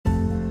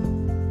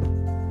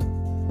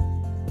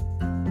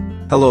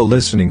Hello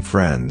listening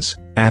friends,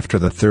 after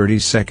the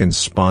 30-second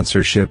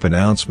sponsorship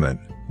announcement,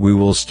 we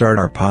will start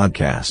our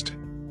podcast.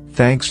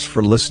 Thanks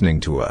for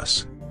listening to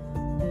us.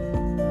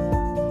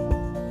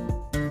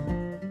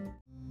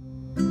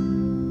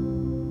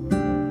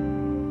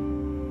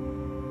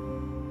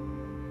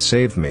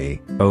 Save me,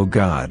 O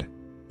God.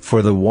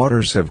 For the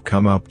waters have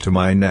come up to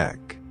my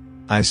neck.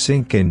 I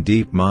sink in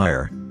deep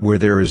mire, where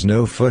there is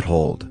no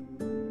foothold.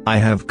 I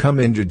have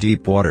come into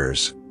deep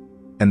waters,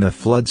 and the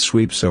flood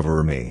sweeps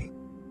over me.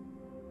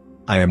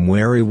 I am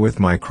weary with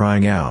my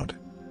crying out.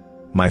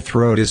 My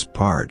throat is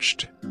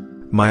parched.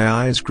 My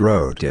eyes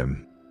grow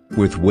dim,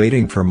 with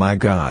waiting for my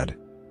God.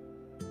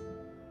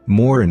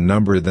 More in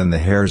number than the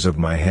hairs of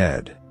my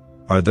head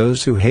are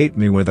those who hate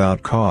me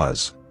without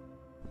cause.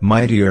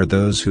 Mighty are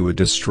those who would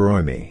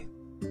destroy me.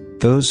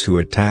 Those who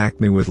attack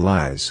me with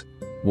lies.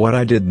 What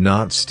I did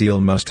not steal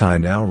must I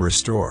now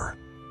restore.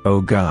 O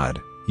God,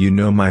 you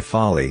know my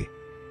folly.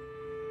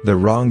 The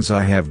wrongs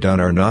I have done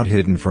are not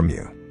hidden from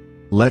you.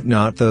 Let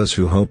not those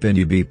who hope in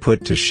you be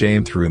put to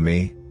shame through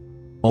me.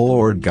 O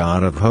Lord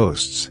God of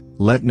hosts,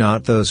 let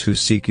not those who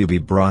seek you be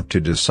brought to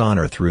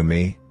dishonor through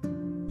me.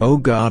 O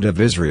God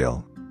of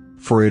Israel,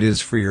 for it is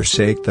for your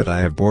sake that I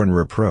have borne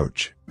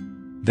reproach.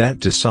 That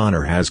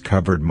dishonor has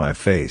covered my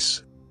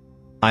face.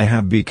 I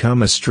have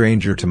become a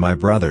stranger to my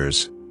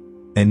brothers,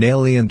 an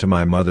alien to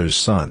my mother's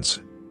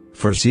sons.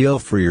 For zeal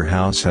for your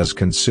house has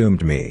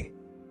consumed me,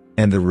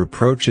 and the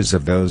reproaches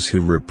of those who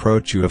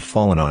reproach you have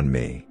fallen on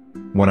me.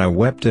 When I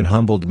wept and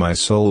humbled my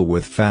soul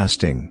with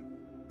fasting,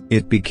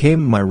 it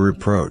became my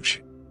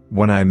reproach.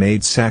 When I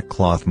made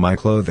sackcloth my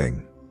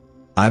clothing,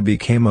 I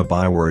became a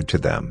byword to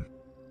them.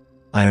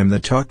 I am the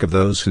talk of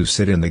those who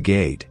sit in the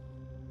gate,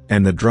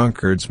 and the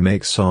drunkards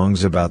make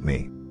songs about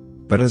me.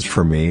 But as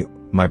for me,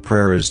 my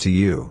prayer is to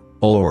you,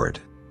 O Lord.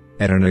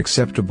 At an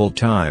acceptable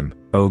time,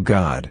 O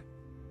God.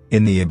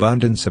 In the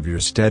abundance of your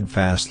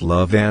steadfast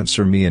love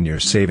answer me in your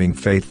saving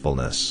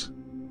faithfulness.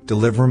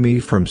 Deliver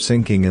me from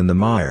sinking in the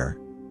mire.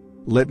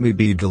 Let me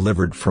be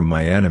delivered from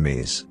my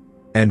enemies,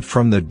 and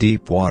from the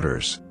deep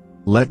waters.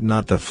 Let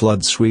not the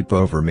flood sweep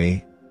over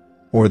me,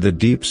 or the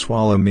deep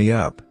swallow me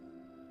up,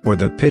 or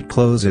the pit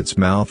close its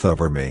mouth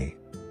over me.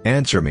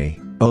 Answer me,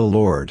 O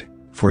Lord,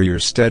 for your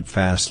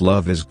steadfast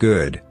love is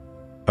good.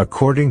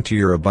 According to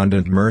your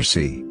abundant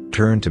mercy,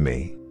 turn to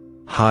me.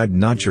 Hide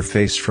not your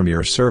face from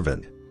your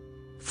servant.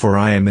 For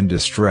I am in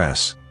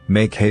distress,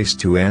 make haste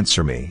to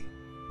answer me.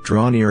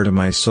 Draw near to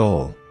my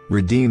soul,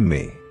 redeem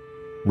me.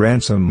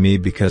 Ransom me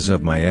because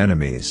of my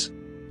enemies.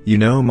 You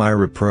know my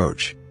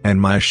reproach,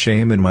 and my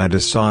shame and my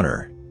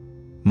dishonor.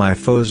 My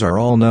foes are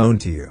all known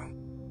to you.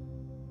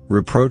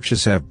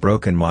 Reproaches have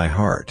broken my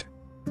heart,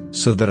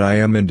 so that I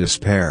am in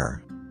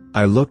despair.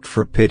 I looked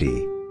for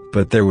pity,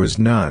 but there was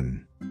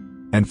none,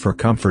 and for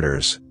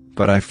comforters,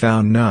 but I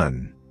found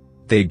none.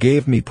 They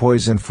gave me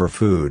poison for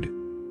food,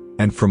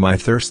 and for my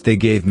thirst they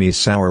gave me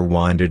sour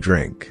wine to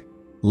drink.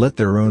 Let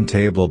their own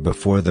table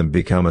before them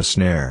become a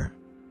snare,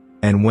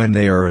 and when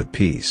they are at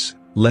peace,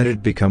 let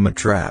it become a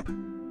trap.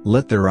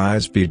 Let their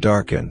eyes be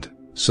darkened,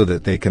 so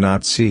that they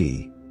cannot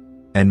see,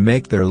 and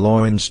make their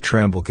loins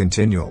tremble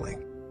continually.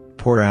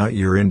 Pour out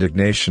your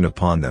indignation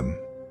upon them,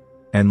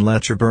 and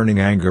let your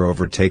burning anger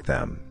overtake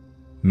them.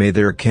 May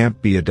their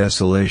camp be a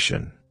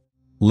desolation.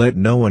 Let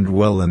no one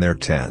dwell in their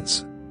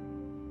tents.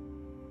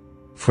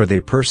 For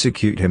they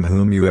persecute him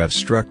whom you have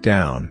struck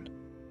down,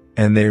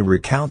 and they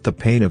recount the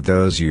pain of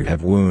those you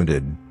have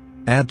wounded.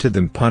 Add to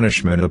them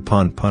punishment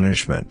upon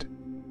punishment.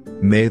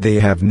 May they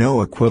have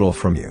no acquittal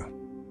from you.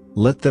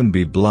 Let them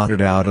be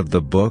blotted out of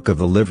the book of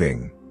the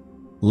living.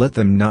 Let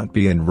them not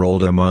be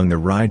enrolled among the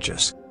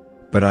righteous.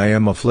 But I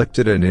am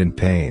afflicted and in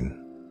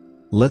pain.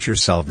 Let your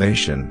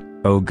salvation,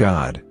 O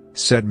God,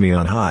 set me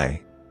on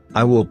high.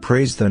 I will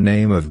praise the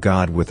name of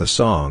God with a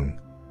song.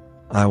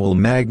 I will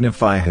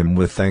magnify him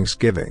with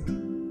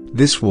thanksgiving.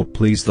 This will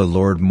please the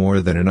Lord more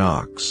than an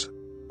ox,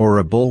 or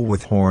a bull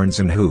with horns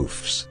and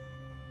hoofs.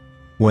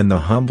 When the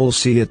humble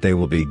see it they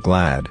will be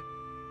glad.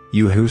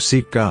 You who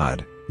seek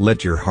God,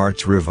 let your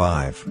hearts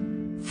revive.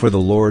 For the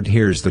Lord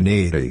hears the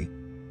needy,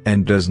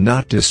 and does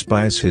not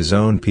despise his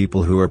own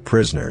people who are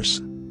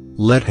prisoners.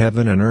 Let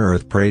heaven and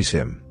earth praise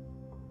him,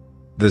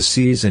 the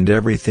seas and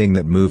everything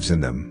that moves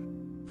in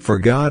them. For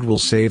God will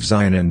save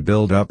Zion and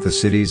build up the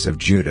cities of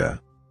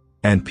Judah,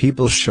 and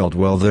people shall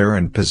dwell there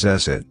and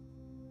possess it.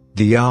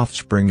 The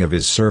offspring of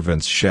his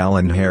servants shall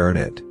inherit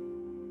it,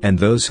 and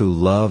those who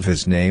love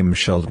his name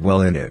shall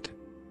dwell in it.